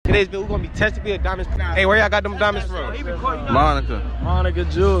Today's video, we're gonna be testing for diamonds. Hey, where y'all got them diamonds from? Monica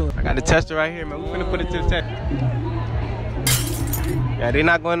Jewel. I got the tester right here, man. We're finna put it to the test. Yeah, they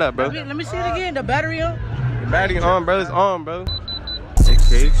not going up, bro. Let me see it again. The battery on? The battery on, bro. It's on, bro.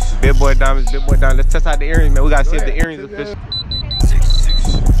 Okay. Big boy diamonds, big boy diamonds. Let's test out the earrings, man. We gotta see if the earrings are official.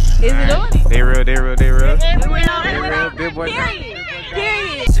 Is it on? They real, they real, they real. They real, big boy diamonds.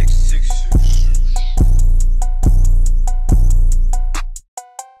 Period.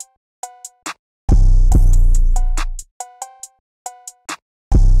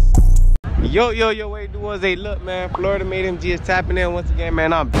 Yo, wait, dudes, hey, look, man, FloridaMadeMG is tapping in once again,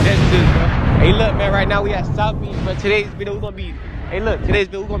 man. I'm dead serious, bro. Hey, look, man, right now we at South Beach, but today's video, we're gonna be, we're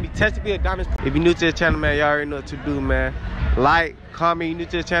gonna be testing for diamonds. If you're new to the channel, man, y'all already know what to do, man. Like, comment, you're new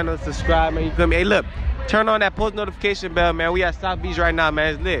to the channel, subscribe, man, you feel me? Hey, look, turn on that post notification bell, man. We at South Beach right now,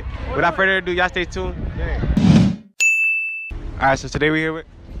 man, it's lit. Without further ado, y'all stay tuned. All right, so today we here with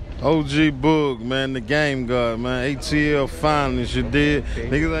OG Boog, man, the game god, man. ATL finest, you did. Okay.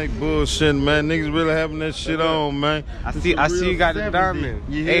 Niggas ain't bullshitting, man. Niggas really having that shit on, man. I see you got the diamond.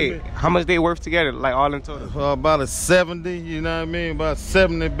 Hey, how much they worth together, like all in total? About a 70, you know what I mean? About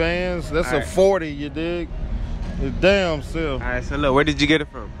 70 bands. That's a 40, you dig? It's damn self. All right, so look, where did you get it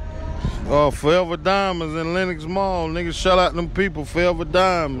from? Forever Diamonds in Lenox Mall. Niggas, shout out them people, Forever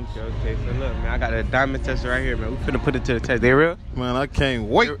Diamonds. Okay, so look, man, I got a diamond tester right here, man. We finna put it to the test. They real? Man, I can't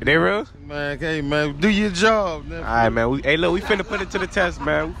wait. They real? Man, hey, man, do your job. All right, man. Hey, look, we finna put it to the test,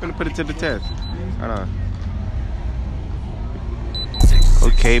 man. We finna put it to the test. Hold on.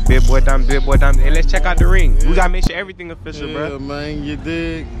 Okay, big boy diamond, big boy diamond. Hey, let's check out the ring. We gotta make sure everything official, bro. Yeah, man, you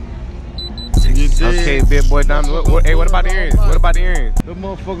dig? Okay, big boy diamond. Hey, what about the earrings? What about the earrings? The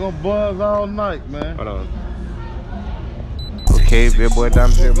motherfucker buzz all night, man. Hold on. Okay, big boy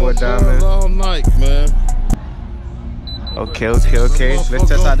diamond, big boy diamond. All night, man. Okay. Let's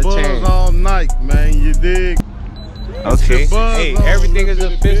test out the chain. All night, man. You dig? Okay. Hey, everything is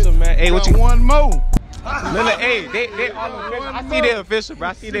official, man. Hey, what you? One more. No, hey, they all official. I see they official, bro.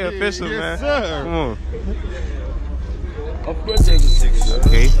 I see they official, man. Sir. Come on.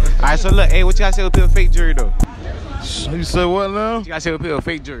 Okay. Alright, so look, hey, what you gotta say with people fake jewelry though? You say what now? What you gotta say with people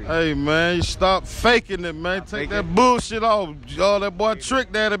fake jewelry? Hey man, you stop faking it, man. Take that bullshit off. All that boy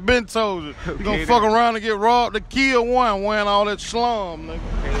trick that had been told you. You gonna fuck around and get robbed to kill one wearing all that slum, nigga.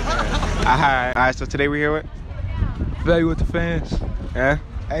 Alright, so today we here with? Value with the fans. Yeah?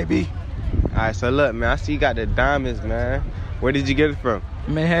 AB. Alright, so look, man, I see you got the diamonds, man. Where did you get it from?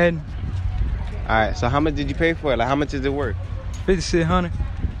 Manhattan. Alright, so how much did you pay for it? Like, how much is it worth? $5,600.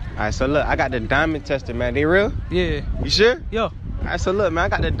 Alright, so look, I got the diamond tester, man. They real? Yeah. You sure? Yeah. Alright, so look, man, I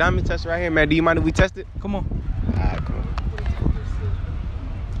got the diamond tester right here, man. Do you mind if we test it? Come on. Alright, come on.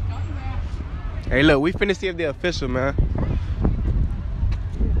 Hey, look, we finna see if they're official, man.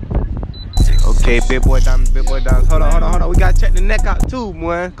 Okay, big boy diamonds, big boy diamonds. Hold on. We gotta check the neck out too,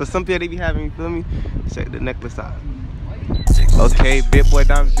 man. Cause some people they be having, you feel me? Check the necklace out. Okay, big boy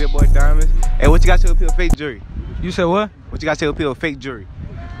diamonds, big boy diamonds. Hey, what you got to say with people fake jewelry? You said what? What you got to say with people fake jewelry?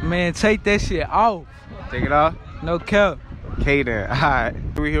 Man, take that shit off. Take it off? No cap. Okay then, alright.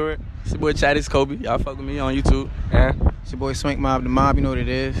 We hear it? It's your boy Chatty's Kobe. Y'all fuck with me on YouTube. Yeah. It's your boy Swank Mob, the mob, you know what it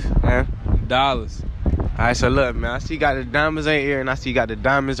is. Yeah. Dollars. Alright, so look, man, I see you got the diamonds right here and I see you got the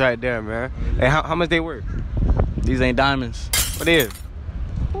diamonds right there, man. Hey, how much they worth? These ain't diamonds. What is?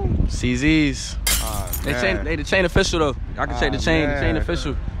 CZs. They the chain official though. I can check the chain. Man. The chain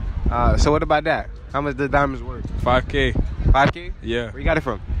official. So what about that? How much the diamonds worth? 5K. 5K? Yeah. Where you got it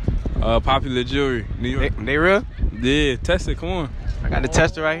from? Popular Jewelry, New York. They real? Yeah, test it. Come on. I got the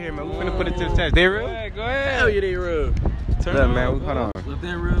tester right here, man. We're finna put it to the test. They real? Go ahead. Hell yeah, they real. Turn look, on, man. Hold on. If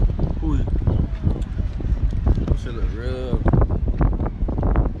they real, who is it? Shit look real.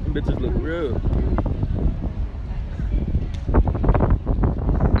 Them bitches look real.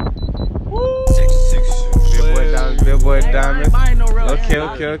 Big boy diamond. I ain't buying no real.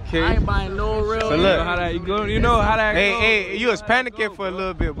 Okay. I ain't buying no real. So look, how that go? You know how that go. Hey, you was panicking for a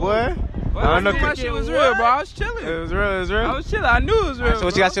little bit, boy. I don't know. My shit was real, bro. I was chilling. It was real. I was chilling. I knew it was real. Right, so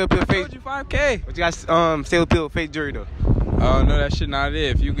what you got to say with people fake? I told you 5K. What you got to say with people fake jewelry though? Oh no, that shit not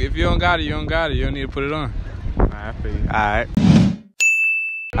it. If you don't got it, you don't got it. You don't need to put it on. Alright, I feel you.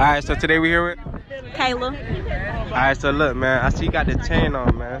 Alright, so today we here with Kayla. Alright, so look, man, I see you got the chain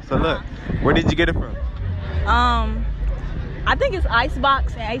on, man. So look, where did you get it from? I think it's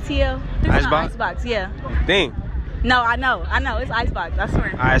Icebox and ATL. Icebox? Icebox, yeah. Dang. No, I know. It's Icebox, I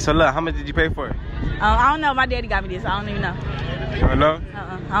swear. Alright, so look, how much did you pay for it? I don't know. My daddy got me this. I don't even know. You don't know?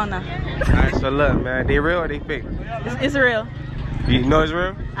 I don't know. Alright, so look, man, they real or they fake? It's real. You know it's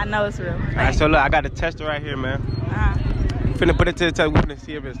real? I know it's real. Alright, so look, I got a tester right here, man. finna put it to the test. We finna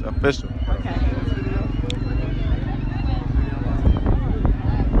see if it's official. Okay.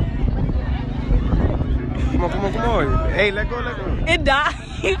 Come on. Hey, let go. It died.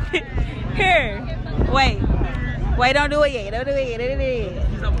 Here. Wait, don't do it yet.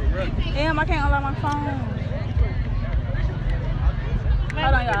 Damn, I can't unlock my phone.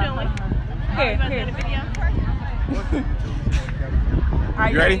 Hold on, y'all. Here.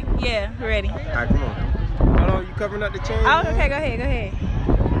 Alright, you ready? Yeah, ready. Alright, come on. Hold on, you covering up the chain? Oh, okay, go ahead.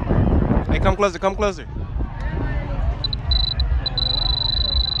 Hey, come closer.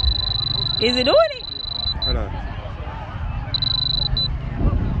 Is it doing it? Hold on.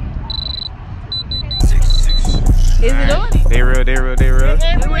 Is it doing it? They real.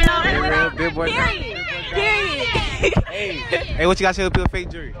 Big boy. Period. Hey, what you got to say with a fake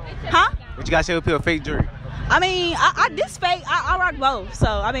jury? Huh? What you got to say with a fake jury? I mean, this fake, I rock both. So,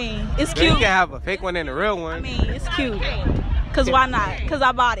 I mean, it's So you cute. can have a fake one and a real one. I mean, it's cute. Cause why not? Cause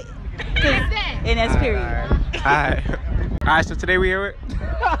I bought it. And that's period. Alright, so today we here with?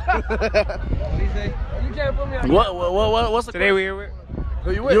 What's the Today we here with?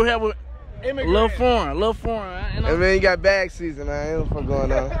 Who you with? You have a little foreign. Hey man, you got bag season, man. Ain't no fuck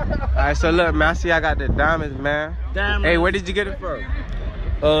going on. Alright, so look, man, I see I got the diamonds, man. Hey, where did you get it from?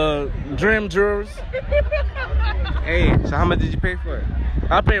 Dream Jewelers. Hey, so how much did you pay for it?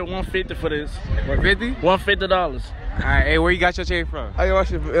 I paid $150 for this. $150? $150. Alright, hey, where you got your chain from? I got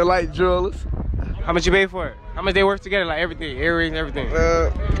your light jewelers. How much you paid for it? How much they worth together, like everything, earrings, everything?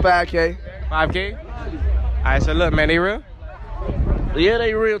 5K. 5K? Alright, so look, man, they real? Yeah,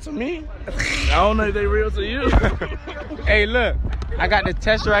 they real to me. I don't know if they real to you. Hey, look, I got the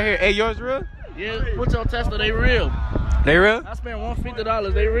test right here. Hey, yours real? Yeah, put your tester, they real. They real? I spent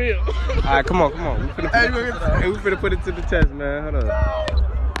 $150, they real. Alright, come on. We finna put it to the test, man. Hold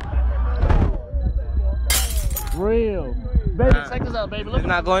on. Real. Baby, check this out, baby. Look. It's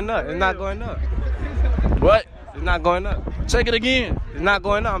not going up. What? It's not going up. Check it again. It's not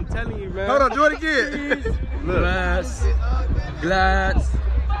going up, I'm telling you, man. Hold on, do it again. Glass.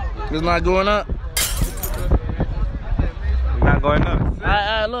 It's not going up. It's not going up.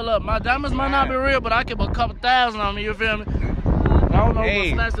 Look. My diamonds might not be real, but I keep a couple thousand on me. You feel me? I don't know. Hey,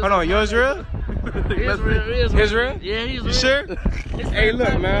 hold on. Yours real? It's real. His real? Yeah, he's real. You sure? Hey,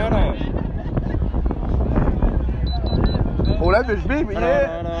 look, man. Hold on. Oh, that bitch beeping,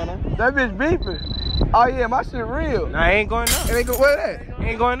 yeah. Hold on. That bitch beeping. Oh yeah, my shit real. Nah, it ain't going up. It ain't go where that? It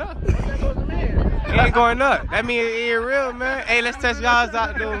ain't going up. It ain't going up. That means it ain't real, man. Hey, let's test y'all's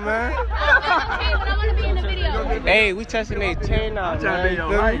out, though, man. Hey, we testing their chain out,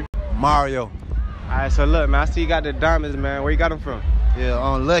 man. Mario. Alright, so look, man, I see you got the diamonds, man. Where you got them from? Yeah,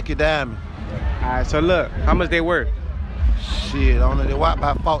 on Lucky Diamond. Alright, so look, how much they worth? Shit, only they walked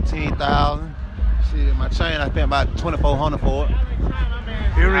about 14,000. Shit, my chain I spent about 2,400 for it.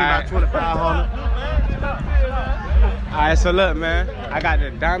 Earring about 2,500. Alright, so look, man, I got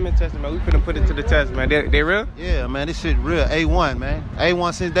the diamond test, man. We finna put it to the test, man. They real? Yeah, man, this shit real. A1, man.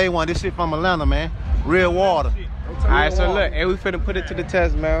 A1 since day one. This shit from Atlanta, man. Real water. Alright, so look, hey, we finna put it to the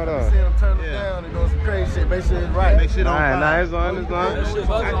test, man. Hold on. Turn it down and go some crazy shit. Make sure it's right. Make shit on fire. Nah, it's on. It's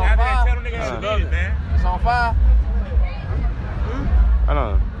on fire. Hold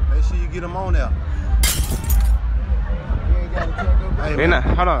on. Make sure you get them on there. Hey, They not,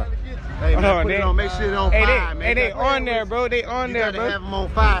 hold on. Hey, Hold man, on, put it on. Make sure it's on fire, man. Hey, they on there, bro. They on You there, gotta bro. have them on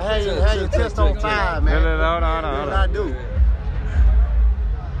fire. Have your test on fire, man. No, hold on. That's what I do.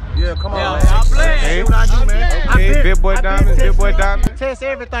 Yeah, come on, man. Hey, That's what I do, man. Okay, big boy diamonds, big boy diamonds. Test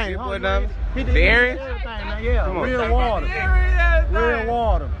everything. Big boy homie. diamonds. He The did area? everything, man. Yeah, Come on. real water. Real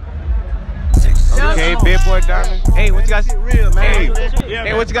water. Okay, big boy diamonds. Hey, what you got? Real, man.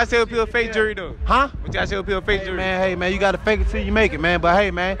 Hey, what you got to say with people fake jewelry though? Huh? What you got to say with people fake jewelry? Hey man, you gotta fake it till you make it, man. But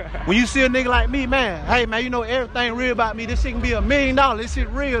hey man, when you see a nigga like me, man, hey man, you know everything real about me. This shit can be $1 million. This shit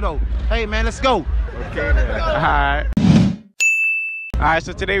real though. Hey man, let's go. Okay, man. Alright,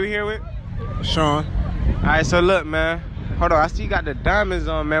 so today we here with Sean. Alright, so look, man. Hold on, I see you got the diamonds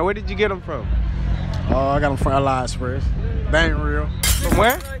on, man. Where did you get them from? I got them from AliExpress. They ain't real. From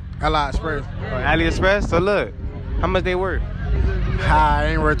where? AliExpress. AliExpress. So look, how much they worth? High,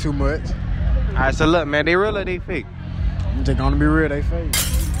 ain't worth too much. Alright, so look, man, they real or they fake? They gonna be real, they fake.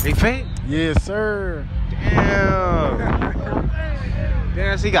 They fake? Yes, sir. Damn.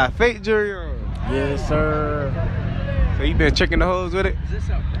 Damn, so you got fake jewelry on. Yes, sir. So you been tricking the hoes with it?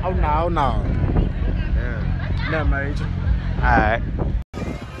 Oh no. Damn. Not major. Alright.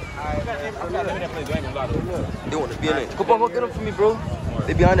 They want to be in it. Come on, go get them for me, bro.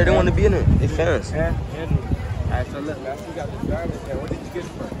 They behind there, they want to be in it. They fans. Alright, so look, man, I see you got the diamonds there. Where did you get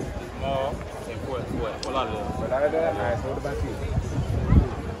it from? What lot of them? A lot of that? Alright, so what about you?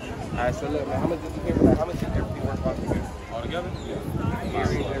 Alright, so look, man, how much did you pay for that? How much did everything work out together? All together? Yeah.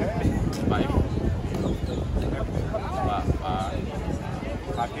 Earrings, everything. Five.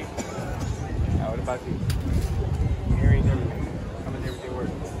 Pocket. What about you? Earrings, everything. How much everything work?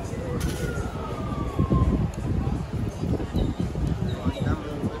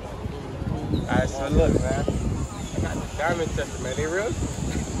 Alright, so look, man. I got the diamond tester, man. They real?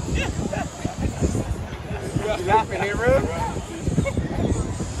 You laughing, they real?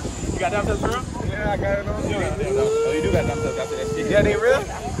 You got that test, bro? Yeah, I got it on. Oh, you do got that test after that shit. Yeah, they real?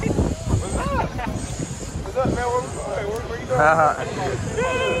 What's up? What's up, man? Where you going?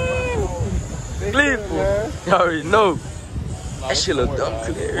 Please, you already know. That shit look dumb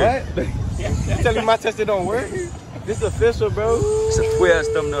clear. What? You telling me my tester don't work? This is official, bro. It's a square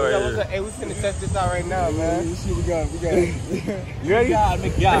thumb though right here. Hey, we finna test this out right now, man. We got it. You ready? God,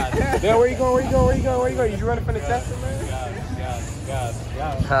 make God. Yeah, where you going? You running from the tester, man? God. We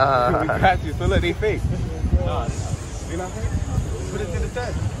got you. So look, they fake. Nah. They not fake? Put it to the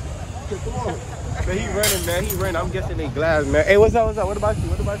test. Come on. Man, he running, man. He running. I'm guessing they glass, man. Hey, what's up? What about you?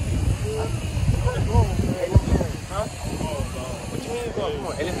 Huh? What you mean, bro? Come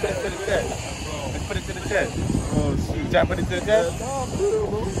on. Hey, let's put it to the test. Let's put it to the test. Oh, shoot. You trying to put it to the test?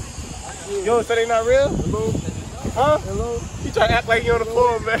 Yo, so they not real? Hello? Huh? Hello? You trying to act like you on the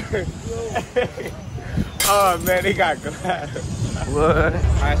floor, man. Oh, man, they got glass. What?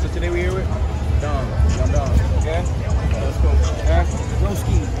 Alright, so today we here with? Dom. Yeah? Let's go. Yeah?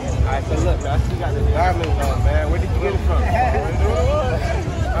 Broski. Alright, so look, man, I see you got the diamonds on, man. Where did you get it from?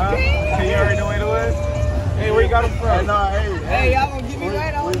 Huh? So you already know where it was? Hey, where you got them from? Hey, y'all gonna get me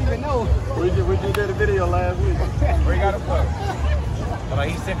right? I don't even know. We just did a video last week. Where you got them from? Hold on,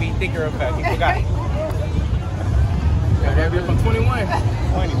 he sent me thinker of that. He forgot. That be from 21.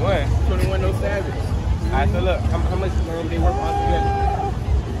 21. 21 no savage. Alright, so look, how much they work on together?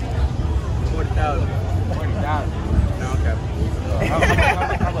 40,000. 40,000. No, okay. How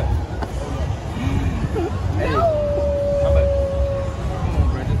much? Hey, how much? Come on,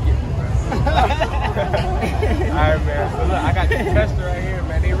 bro. Just get me, bro. Alright, man. So look, I got the tester right here,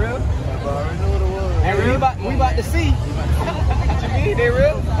 man. They real? I already know what it was. They real? We about to see. What you mean? They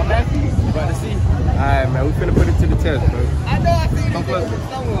real? I'm asking you. About to see. Alright, man. We finna put it to the test, bro. I know I seen Come it closer.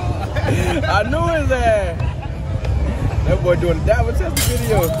 somewhere. I knew his ass. That boy doing the diamond test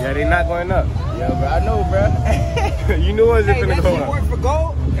video. Yeah, they not going up. Yeah, bro. I know, bro. You knew it was Hey, finna that go shit up. work for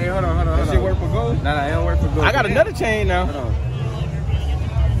gold? Hey, hold on. That shit work for gold? Nah, it don't work for gold. I got another chain now. Hold on.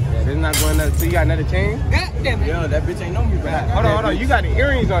 Yeah, this not going up. So you got another chain? God damn it. Yeah, that bitch ain't know me, bro. Hold on. You got the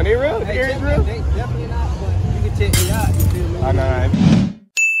earrings on. They real? Hey, Earrings check real? They definitely not, but you can check me out. You feel me? Oh, no.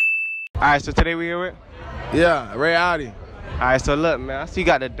 Alright, so today we here with? Yeah, Ray Audi. Alright, so look, man. I see you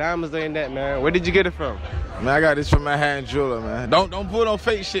got the diamonds in that, man. Where did you get it from? Man, I got this from Manhattan Jeweler, man. Don't put on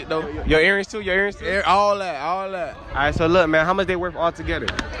fake shit though. Your earrings too? All that. Alright, so look, man. How much they worth all together?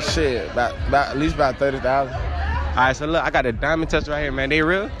 Shit, about at least about 30,000. Alright, so look, I got a diamond test right here, man. They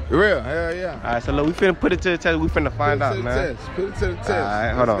real? Real, hell yeah. Alright, so look, we finna put it to the test. We finna find out, man. Put it to the test.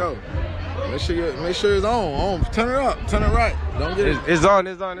 Alright, hold on. Go. Make sure it's on. Turn it up. Turn it right. Don't get it. It's on.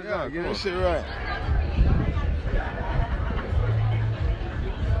 Yeah, Come get on. that shit right.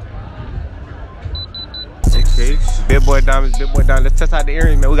 Okay, big boy diamonds. Let's test out the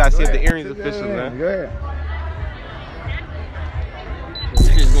earrings, man. We gotta see if the earrings official, man. Go ahead.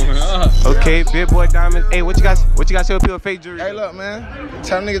 Shit's going up. Okay, big boy diamonds. Hey, what you got say with people fake jewelry? Hey, look, man.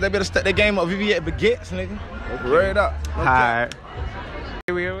 Tell niggas they better step their game up. VVA baguettes, nigga. Read up. Alright.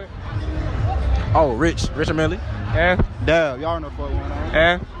 Here we are. Oh, Rich Millie. And Damn, y'all know what going on.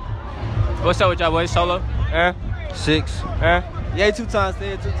 and What's up with y'all boys? Solo? and 6. and Yeah, 2 times. Say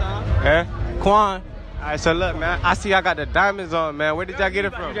it 2 times. and. Quan. Alright, so look, man. I see y'all got the diamonds on, man. Where did y'all get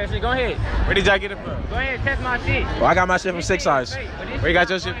it from? Go ahead. Where did y'all get it from? Go ahead, test my shit. Well, I got my shit from 6 Eyes. Where you got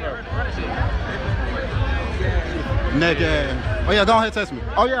your shit from? Neck ass. Oh yeah, go ahead and test me.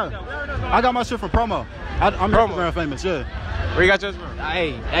 Oh yeah, I got my shit from Promo. I'm Promo. Instagram famous, yeah. Where you got yours from?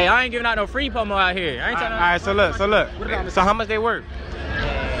 Hey, I ain't giving out no free promo out here. I ain't telling Alright, so look. So how much they worth?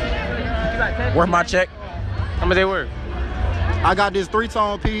 Worth my check. How much they worth? I got this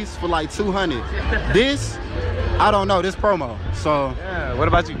 3-tone piece for like 200. This, I don't know, this promo. So Yeah, what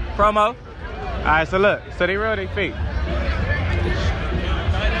about you? Promo. Alright, so look. So they real or they fake?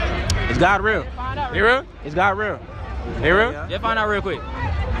 It's God real. They real? It's God real. They real? Just find out real quick.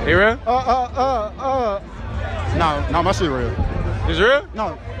 They real? no, my shit real. It's real?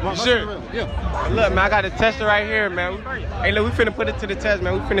 No, my sure? shit real. Yeah. Look, man, I got a tester right here, man. Hey, look, we finna put it to the test,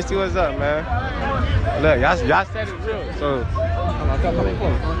 man. We finna see what's up, man. Look, y'all said it's real, so. Come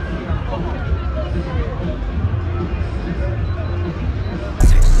on.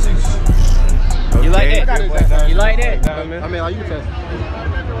 like that? You like that? I mean, like you test.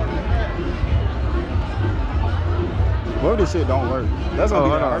 What if this shit don't work? That's gonna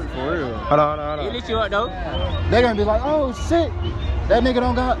be hard for real. Hold on. He lit you up though. They're gonna be like, oh shit, that nigga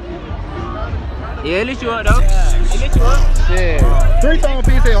don't got. Yeah, he lit you up though. He lit you up. Shit. 3-tone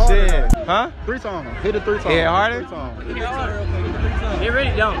piece hit harder. Shit. Huh? 3-tone. Hit a 3-tone. Hit harder? 3-tone. It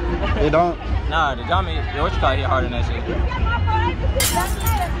really don't. It don't. Nah, the dummy, what you call it, hit harder than that shit.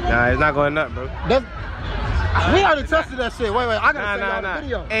 Nah, it's not going up, bro. We already tested that shit. Wait, I gotta send y'all the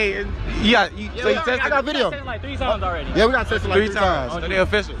video. Hey, so you tested? I got video. We tested like 3 times already. Yeah, we got tested like 3 times. So they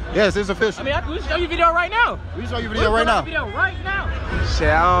official? Yes, it's official. I mean, we can show you video right now. We show you video right now. Video right now. Shit,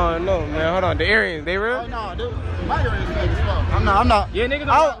 I don't know, man. Hold on, the earrings, they real? Oh no, dude. My earrings fake as fuck. I'm not. Yeah, niggas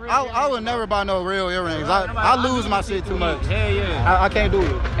I would never buy no real earrings. I lose my shit too much. Yeah. I can't do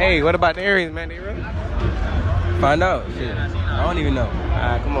it. Hey, what about the earrings, man? They real? Find out. Shit. I don't even know.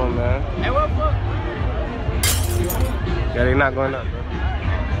 Alright, come on, man. Hey, what the fuck? Yeah, they not going up, bro.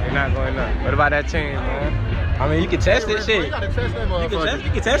 They not going up. What about that chain, man? I mean, you can test it, shit. You gotta test that motherfucker.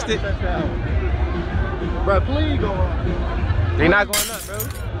 You can test it. Bro, please go on. They not going up, bro.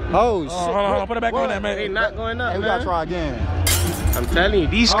 Oh, shit. Hold on, put it back on that, man. They not going up, Hey, we man. gotta try again. I'm telling you,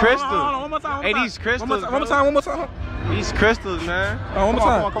 these crystals. Hold on, one more time. Hey, these crystals. One more time. These crystals, man. One more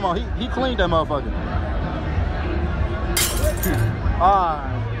time. Come on. He cleaned that motherfucker.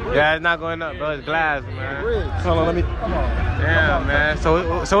 Alright. Yeah, it's not going up, bro. It's glass, man. Hold on, let me. Come on. Damn, man.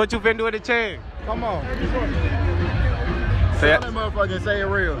 So what you been doing with the chain? Come on. Say Sell that motherfucker and say it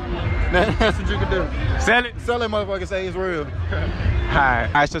real. That's what you can do. Sell it. Sell that motherfucker and say it's real.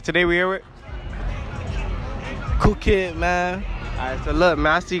 Alright, so today we here with Cool kid, man. Alright, so look,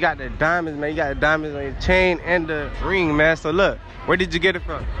 man, I see you got the diamonds, man. You got the diamonds on your chain and the ring, man. So look, where did you get it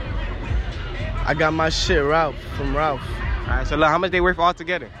from? I got my shit from Ralph. Alright, so look, how much they worth all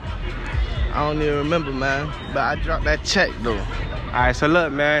together? I don't even remember, man. But I dropped that check, though. Alright, so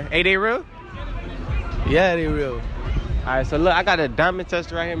look, man. Hey, they real? Yeah, they real. Alright, so look, I got a diamond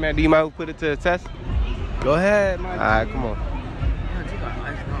tester right here, man. Do you mind put it to the test? Go ahead, man. Alright, come on.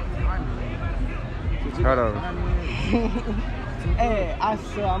 Hold on. Hey, I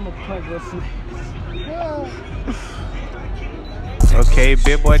said I'm a punch this. Okay,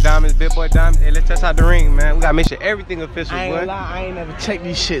 big boy diamonds, big boy diamonds. Hey, let's test out the ring, man. We gotta make sure everything official, I ain't boy. gonna lie, I ain't never checked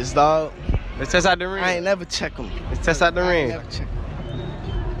these shits, dog. Let's test out the ring. I ain't never check them. Let's test out the ring. Never check 'em.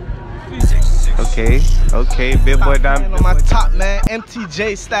 Okay, big boy diamond. On my top, man.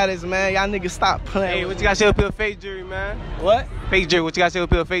 MTJ status, man. Y'all niggas stop playing. Hey, what you got to say with fake jewelry, man? What? Fake jewelry. What you got to say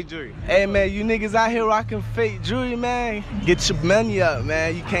with fake jewelry? Hey, man, you niggas out here rocking fake jewelry, man. Get your money up,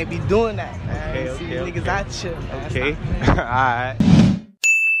 man. You can't be doing that, man. Okay, See okay, you okay. niggas out here, man.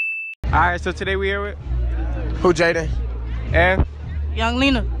 Okay. Alright, so today we here with Who, Jaden? and Young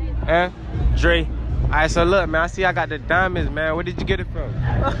Lena. Dre. Alright, so look, man, I see I got the diamonds, man. Where did you get it from?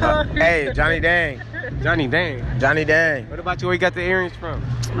 Hey, Johnny Dang. Johnny Dang. Johnny Dang. What about you? Where you got the earrings from?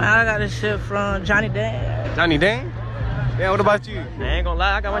 Man, I got this shit from Johnny Dang. Johnny Dang? Yeah, what about you? I ain't gonna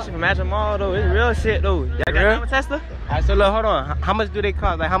lie, I got my shit from Magic Mall though. It's real shit though. Y'all got Real? diamond tester? Alright, so look, hold on. How much do they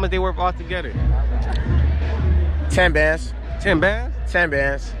cost? Like, how much they worth all together? 10 bands. 10 bands? 10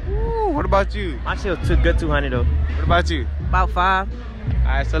 bands. Ooh, what about you? My shit was too good 200 though. What about you? About 5.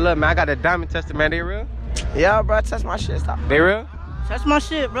 Alright, so look, man, I got a diamond tester, man. They real? Yeah, bro, touch my shit. Stop. They real? That's my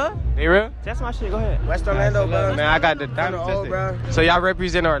shit, bro. They real? Test my shit, go ahead. West Orlando, bro. Man, I got the diamond Old, tester. bro. So y'all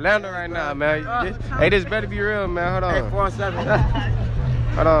represent Orlando right now, man. Hey, this better be real, man. Hold on. 847.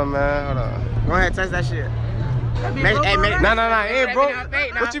 Hold on, man. Hold on. Go ahead, touch that shit. Nah. Hey, bro.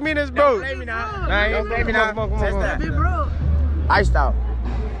 What you mean it's bro? Don't blame me now. Nah, Don't blame me now. Come Test on. that. bro. Iced out.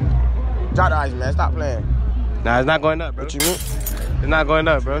 Drop the ice, man. Stop playing. Nah, it's not going up, bro. What you mean? It's not going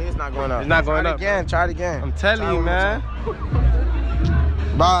up, bro. It's not going up. It's not going up. Try it again. I'm telling you, man.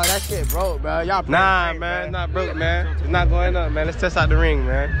 Bro, that shit broke, bro. Y'all playing Nah, great, man. It's not broke, man. It's not going up, man. Let's test out the ring,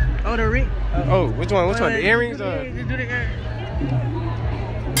 man. Oh, the ring. Oh, which one? Which one? The earrings or? Just do the earrings.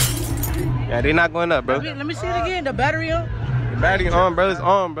 Yeah, they not going up, bro. Let me see it again. The battery on. The battery on, bro. It's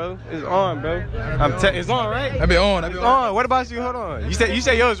on, bro. It's on, bro. It's on, right? That be on. It's on. What about you? Hold on. You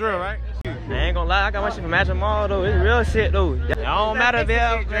said yours real, right? I ain't gonna lie, I got my shit from Magic Mall though. It's real shit though. It don't matter if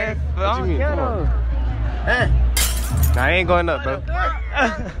man. What you mean? Come on. Nah, I ain't going up, bro.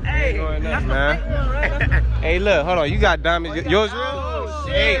 Ain't going up, man. Hey, look, hold on. You got diamonds. Yours real?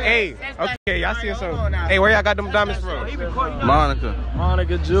 Hey. Okay, y'all see something. Hey, where y'all got them diamonds from?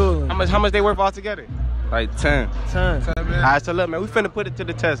 Monica Jewelry. How much they worth all together? Like 10. Alright, so look, man, we finna put it to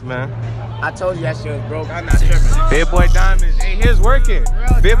the test, man. I told you that shit was broke. I'm not tripping. Big boy diamonds. Hey, here's working.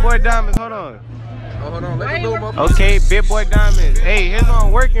 Big boy diamonds. Hold on. Hold on. Let me go, Okay, big boy diamonds. Hey, here's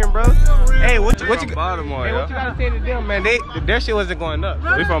on working, bro. Hey, what what you from Baltimore, hey, what you gotta say to them, man? Their shit wasn't going up.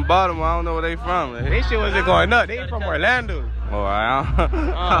 We from Baltimore. I don't know where they from. Their shit wasn't going up. They from Orlando. Oh,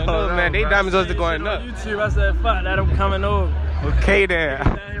 I don't know, man. They diamonds wasn't going up. YouTube, I said, fuck that, I'm coming over. Okay then.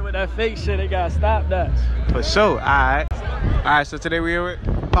 Down here with that fake shit, they gotta stop that. For sure. Alright, so today we here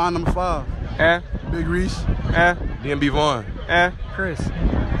with Pond number 5. Big Reese. DMB Vaughn. Chris.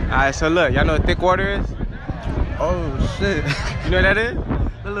 Alright, so look, y'all know what thick water is? Oh shit. You know what that is?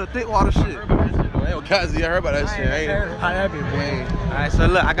 The little thick water shit. Hey, Kazi, I heard about that shit, ain't it? How that be, boy? Alright, so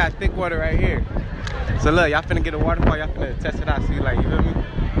look, I got thick water right here. So look, y'all finna get a waterfall, y'all finna test it out, see, like, you feel me?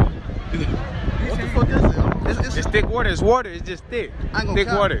 What the fuck is it? It's thick water, it's water, it's just thick. I ain't gonna thick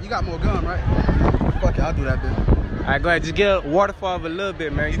count. water. You got more gum, right? Fuck it, I'll do that bitch. Alright, go ahead, just get a waterfall of a little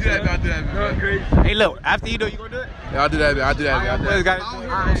bit, man. You do that, I'll do that, man. Hey, look, after you do it, you gonna do it? Yeah, I'll do that, I'll do that, I don't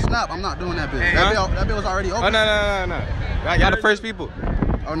hear no snap, I'm not doing that bitch. That bitch was already open. Oh, no. Y'all the first people.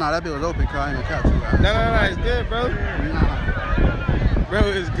 Oh, no, that bitch was open, cause I ain't gonna catch you. Right? No, it's good, bro. Nah. Bro,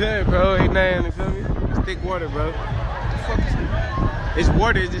 it's good, bro. Ain't nothing, you feel me? It's thick water, bro. What the fuck is it? It's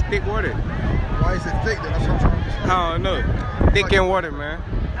water, it's just thick water. Why is it thick then? That's what I'm trying to say. I don't know. Thick in water, man.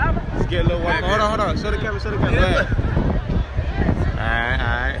 Let's get a little water. Hold on. Show the camera, Go ahead.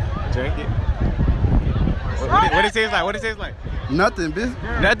 Alright. Drink it. What it tastes like? Nothing, bitch.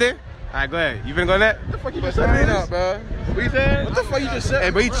 Nothing? Alright, go ahead. You finna go net? What the fuck you just said? Up, bro. What you said? What the fuck you just said? Hey,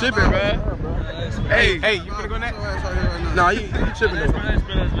 but he tripping, bro. Hey, you finna go net? Nah, you tripping though.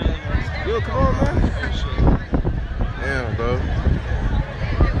 Yo, come on, man. Damn, bro.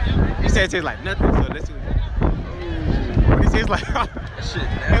 You said it tastes like nothing, so let's see what it tastes like. Shit,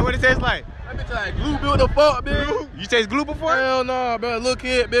 Hey, what it tastes like? that bitch like glue built the fuck, bitch. You taste glue before? Hell no, bro. Little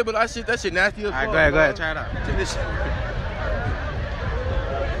kid, bitch, but that shit nasty as fuck. Alright, go ahead, try it out. Take this shit.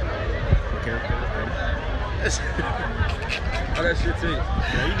 How that shit taste?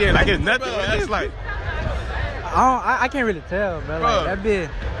 Yeah, you did like it's nothing. What it tastes like? I can't really tell, bro. Like, that bit.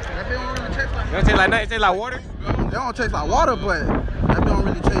 That bitch don't really taste like You don't taste like nothing? It tastes like water? It don't taste like water, but that bitch don't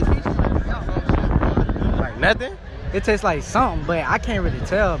really taste Like nothing? It tastes like something, but I can't really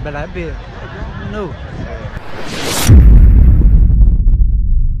tell. But that bit, no.